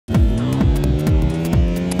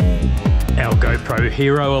Gopro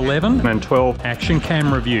Hero11 and 12 action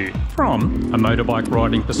cam review from a motorbike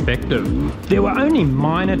riding perspective. There were only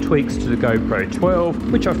minor tweaks to the GoPro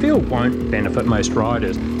 12, which I feel won't benefit most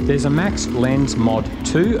riders. There's a max lens mod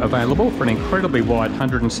 2 available for an incredibly wide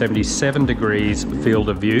 177 degrees field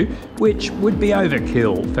of view, which would be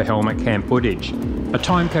overkill for helmet cam footage. A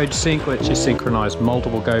timecode sync lets you synchronize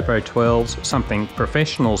multiple GoPro 12s, something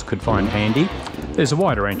professionals could find handy. There's a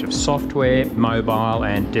wider range of software, mobile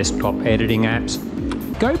and desktop editing apps.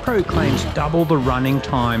 GoPro claims double the running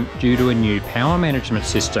time due to a new power management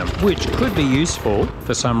system, which could be useful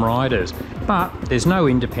for some riders, but there's no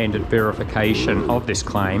independent verification of this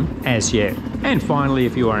claim as yet. And finally,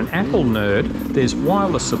 if you are an Apple nerd, there's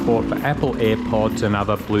wireless support for Apple AirPods and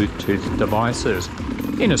other Bluetooth devices.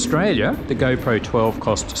 In Australia, the GoPro 12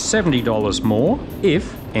 costs $70 more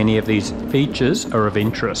if any of these features are of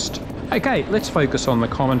interest. Okay, let's focus on the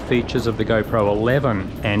common features of the GoPro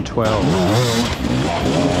 11 and 12.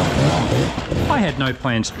 I had no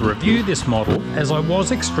plans to review this model as I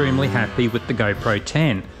was extremely happy with the GoPro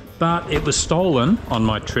 10, but it was stolen on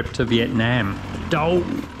my trip to Vietnam. Dull.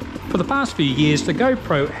 For the past few years, the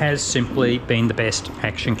GoPro has simply been the best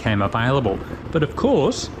action cam available, but of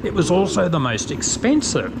course, it was also the most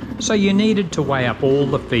expensive, so you needed to weigh up all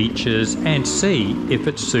the features and see if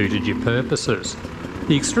it suited your purposes.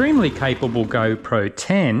 The extremely capable GoPro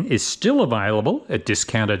 10 is still available at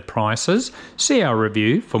discounted prices. See our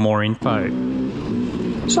review for more info.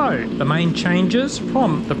 So, the main changes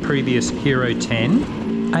from the previous Hero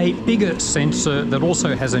 10: a bigger sensor that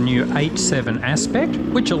also has a new 8:7 aspect,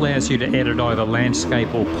 which allows you to edit either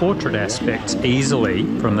landscape or portrait aspects easily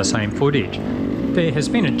from the same footage. There has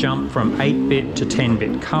been a jump from 8-bit to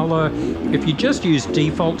 10-bit colour. If you just use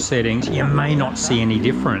default settings, you may not see any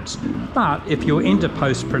difference. But if you're into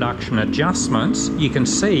post-production adjustments, you can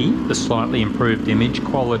see the slightly improved image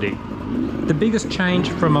quality. The biggest change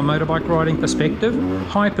from a motorbike riding perspective: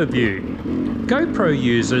 Hyperview. GoPro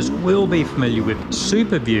users will be familiar with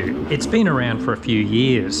Superview. It's been around for a few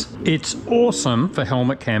years. It's awesome for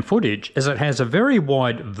helmet cam footage as it has a very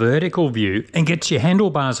wide vertical view and gets your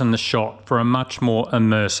handlebars in the shot for a much more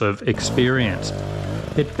immersive experience.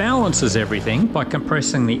 It balances everything by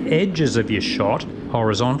compressing the edges of your shot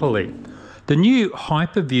horizontally. The new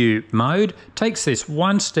Hyperview mode takes this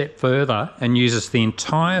one step further and uses the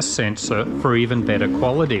entire sensor for even better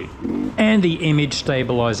quality. And the image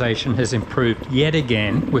stabilization has improved yet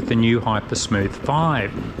again with the new Hypersmooth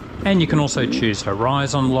 5. And you can also choose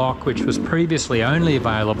Horizon Lock, which was previously only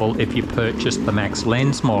available if you purchased the Max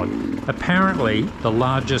Lens mod. Apparently, the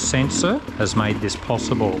larger sensor has made this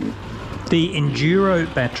possible. The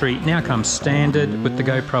Enduro battery now comes standard with the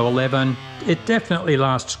GoPro 11. It definitely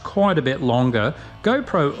lasts quite a bit longer.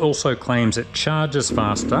 GoPro also claims it charges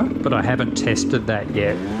faster, but I haven't tested that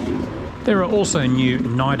yet. There are also new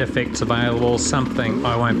night effects available, something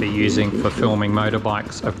I won't be using for filming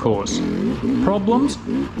motorbikes, of course. Problems?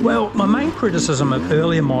 Well, my main criticism of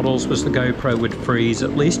earlier models was the GoPro would freeze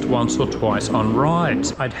at least once or twice on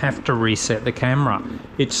rides. I'd have to reset the camera.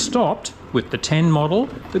 It stopped with the 10 model.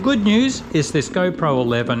 The good news is this GoPro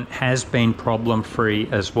 11 has been problem-free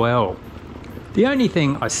as well. The only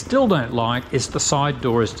thing I still don't like is the side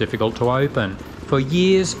door is difficult to open. For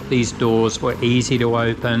years, these doors were easy to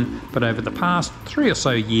open, but over the past 3 or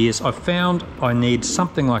so years, I've found I need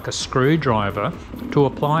something like a screwdriver to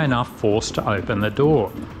apply enough force to open the door.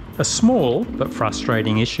 A small but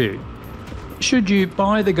frustrating issue. Should you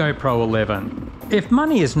buy the GoPro 11? If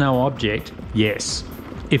money is no object, yes.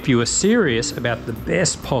 If you are serious about the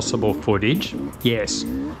best possible footage, yes.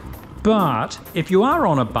 But if you are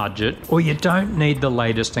on a budget or you don't need the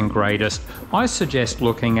latest and greatest, I suggest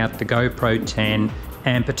looking at the GoPro 10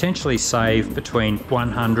 and potentially save between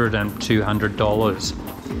 $100 and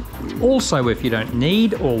 $200. Also, if you don't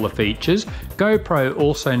need all the features, GoPro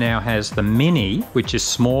also now has the Mini, which is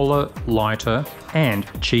smaller, lighter and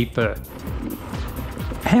cheaper.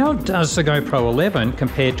 How does the GoPro 11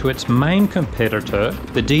 compare to its main competitor,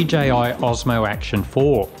 the DJI Osmo Action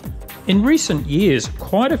 4? In recent years,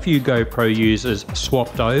 quite a few GoPro users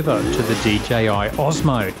swapped over to the DJI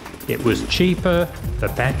Osmo. It was cheaper, the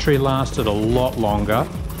battery lasted a lot longer,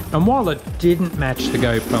 and while it didn't match the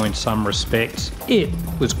GoPro in some respects, it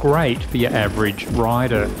was great for your average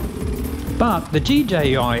rider. But the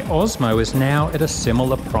DJI Osmo is now at a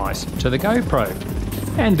similar price to the GoPro.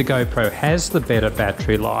 And the GoPro has the better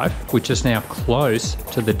battery life, which is now close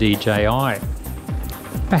to the DJI.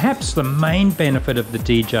 Perhaps the main benefit of the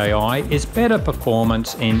DJI is better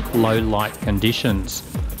performance in low light conditions.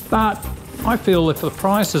 But I feel if the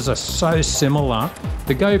prices are so similar, the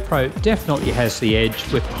the GoPro definitely has the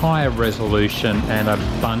edge with higher resolution and a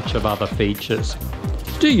bunch of other features.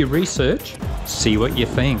 Do your research, see what you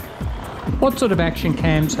think. What sort of action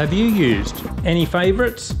cams have you used? Any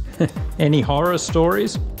favourites? Any horror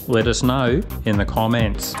stories? Let us know in the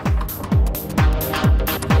comments.